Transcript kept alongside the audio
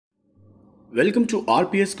Welcome to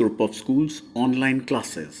RPS Group of Schools online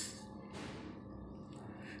classes.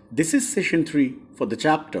 This is session 3 for the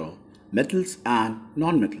chapter Metals and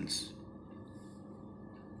Nonmetals.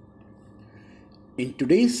 In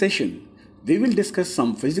today's session, we will discuss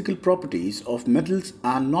some physical properties of metals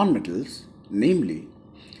and nonmetals, namely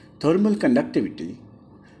thermal conductivity,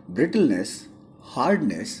 brittleness,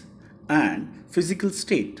 hardness, and physical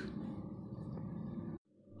state.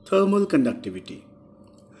 Thermal conductivity.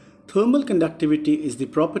 Thermal conductivity is the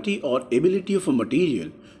property or ability of a material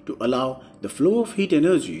to allow the flow of heat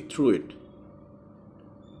energy through it.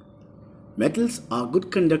 Metals are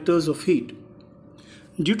good conductors of heat.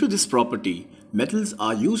 Due to this property, metals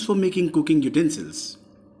are used for making cooking utensils.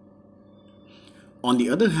 On the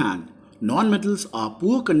other hand, nonmetals are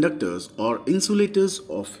poor conductors or insulators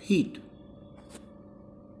of heat.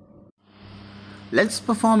 Let's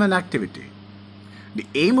perform an activity. The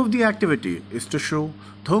aim of the activity is to show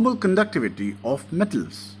thermal conductivity of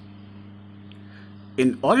metals.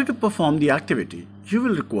 In order to perform the activity, you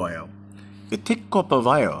will require a thick copper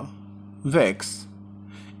wire, wax,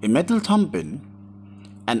 a metal thumb pin,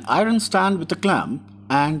 an iron stand with a clamp,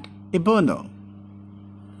 and a burner.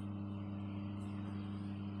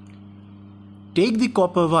 Take the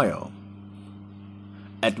copper wire.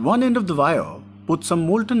 At one end of the wire, put some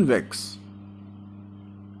molten wax.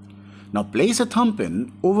 Now place a thumb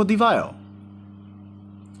pin over the wire.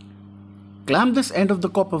 Clamp this end of the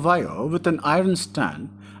copper wire with an iron stand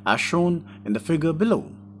as shown in the figure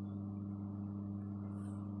below.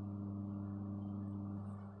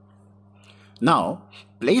 Now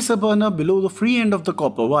place a burner below the free end of the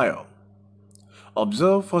copper wire.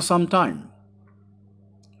 Observe for some time.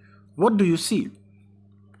 What do you see?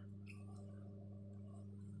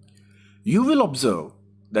 You will observe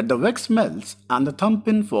that the wax melts and the thumb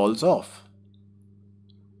pin falls off.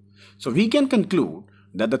 So we can conclude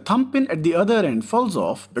that the thumb pin at the other end falls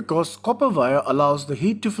off because copper wire allows the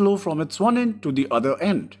heat to flow from its one end to the other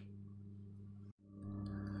end.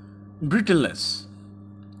 Brittleness.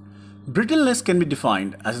 Brittleness can be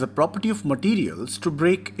defined as the property of materials to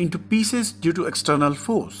break into pieces due to external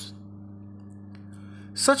force.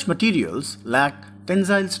 Such materials lack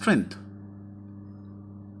tensile strength.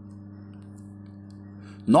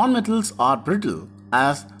 Nonmetals are brittle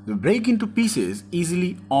as they break into pieces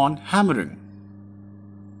easily on hammering.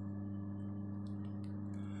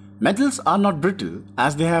 Metals are not brittle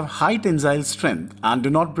as they have high tensile strength and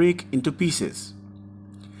do not break into pieces.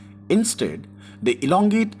 Instead, they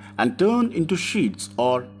elongate and turn into sheets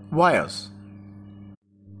or wires.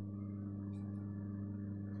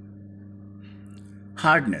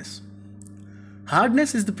 Hardness.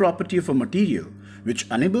 Hardness is the property of a material which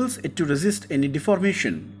enables it to resist any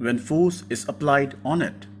deformation when force is applied on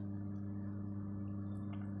it.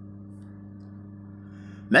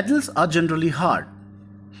 Metals are generally hard.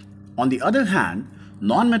 On the other hand,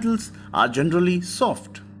 nonmetals are generally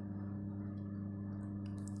soft.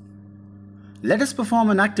 Let us perform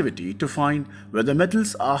an activity to find whether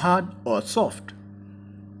metals are hard or soft.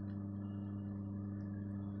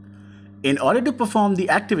 In order to perform the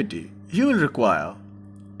activity, you will require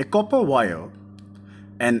a copper wire,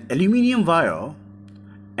 an aluminium wire,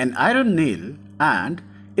 an iron nail, and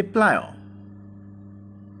a plier.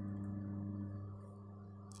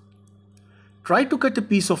 Try to cut a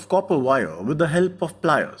piece of copper wire with the help of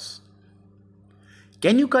pliers.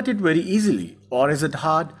 Can you cut it very easily or is it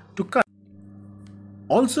hard to cut?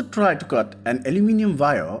 Also try to cut an aluminium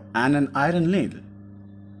wire and an iron nail.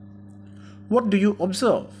 What do you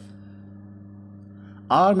observe?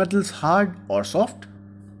 Are metals hard or soft?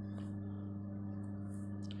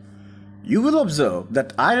 You will observe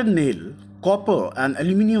that iron nail, copper and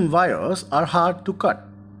aluminium wires are hard to cut.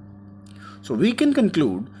 So we can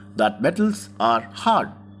conclude that metals are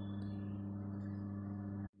hard.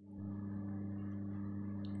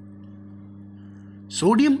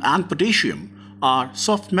 Sodium and potassium are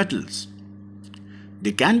soft metals.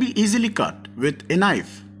 They can be easily cut with a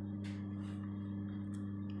knife.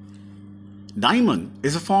 Diamond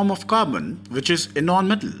is a form of carbon which is a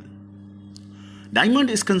non-metal. Diamond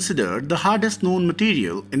is considered the hardest known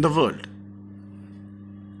material in the world.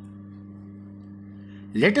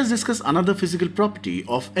 Let us discuss another physical property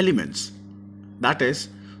of elements, that is,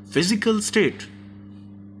 physical state.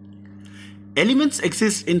 Elements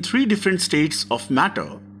exist in three different states of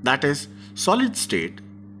matter, that is, solid state,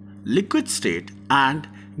 liquid state, and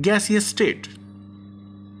gaseous state.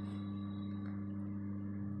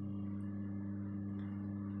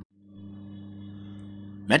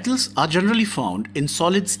 Metals are generally found in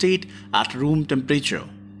solid state at room temperature.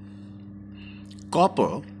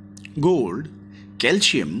 Copper, gold,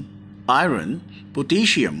 calcium, iron,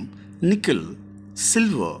 potassium, nickel,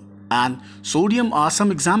 silver, and sodium are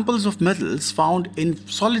some examples of metals found in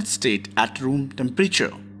solid state at room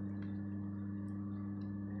temperature.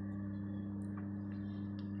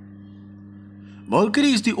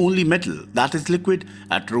 Mercury is the only metal that is liquid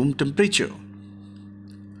at room temperature.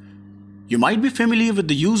 You might be familiar with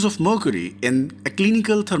the use of mercury in a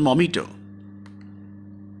clinical thermometer.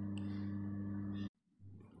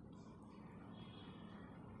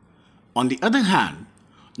 On the other hand,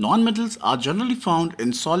 nonmetals are generally found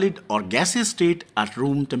in solid or gaseous state at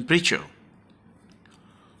room temperature.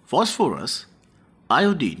 Phosphorus,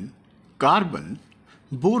 iodine, carbon,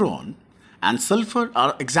 boron, and sulfur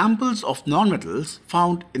are examples of nonmetals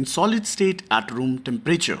found in solid state at room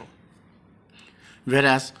temperature,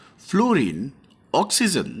 whereas fluorine,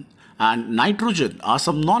 oxygen, and nitrogen are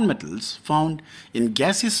some nonmetals found in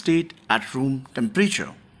gaseous state at room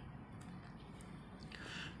temperature.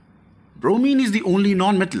 Bromine is the only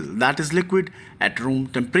nonmetal that is liquid at room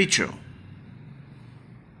temperature.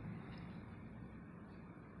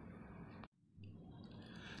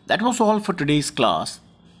 That was all for today's class.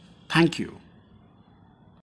 Thank you.